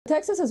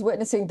Texas is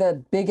witnessing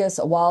the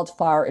biggest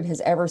wildfire it has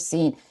ever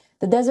seen.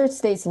 The desert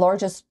state's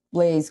largest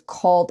blaze,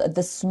 called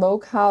the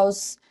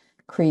Smokehouse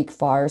Creek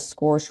fire,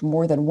 scorched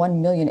more than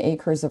 1 million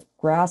acres of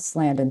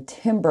grassland and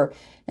timber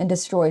and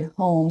destroyed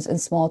homes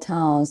and small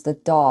towns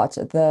that dot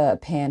the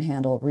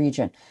panhandle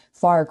region.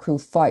 Fire crew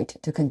fight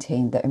to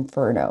contain the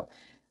inferno.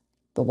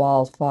 The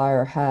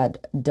wildfire had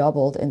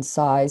doubled in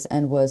size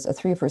and was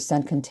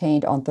 3%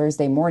 contained on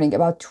Thursday morning.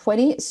 About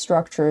 20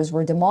 structures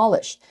were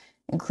demolished,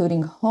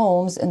 including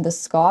homes in the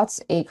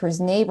Scotts Acres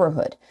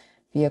neighborhood.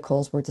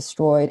 Vehicles were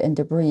destroyed and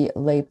debris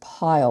lay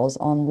piles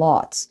on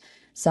lots.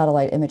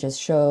 Satellite images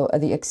show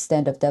the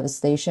extent of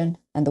devastation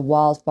and the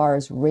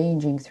wildfires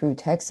ranging through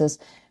Texas.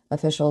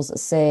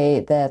 Officials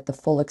say that the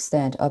full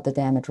extent of the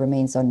damage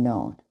remains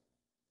unknown.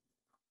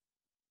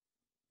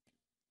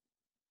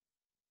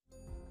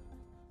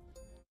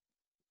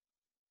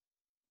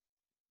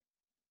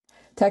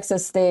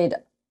 Texas State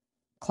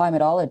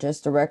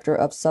climatologist, director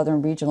of Southern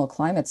Regional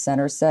Climate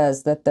Center,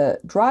 says that the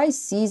dry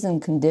season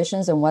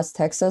conditions in West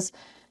Texas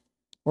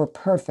were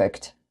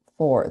perfect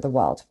for the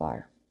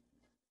wildfire.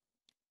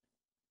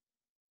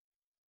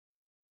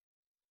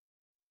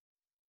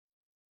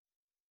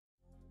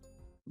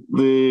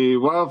 The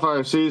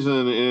wildfire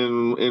season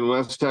in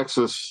West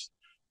Texas,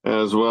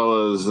 as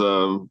well as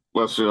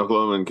western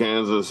Oklahoma and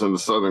Kansas and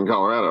southern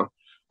Colorado,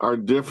 are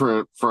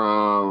different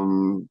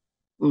from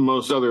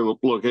most other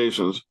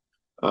locations.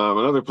 In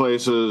other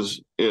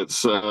places,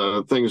 it's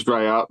things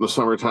dry out in the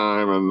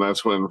summertime, and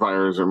that's when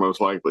fires are most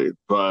likely.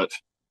 But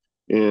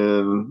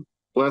in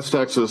West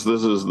Texas,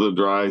 this is the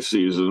dry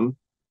season,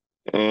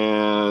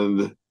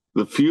 and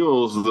the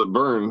fuels that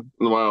burn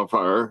in the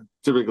wildfire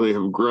typically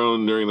have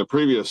grown during the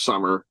previous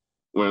summer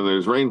when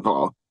there's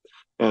rainfall.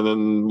 And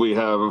then we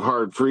have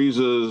hard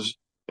freezes,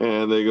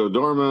 and they go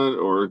dormant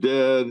or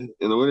dead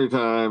in the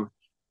wintertime,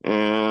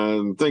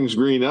 and things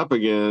green up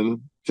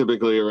again,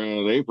 typically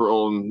around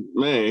April and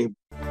May.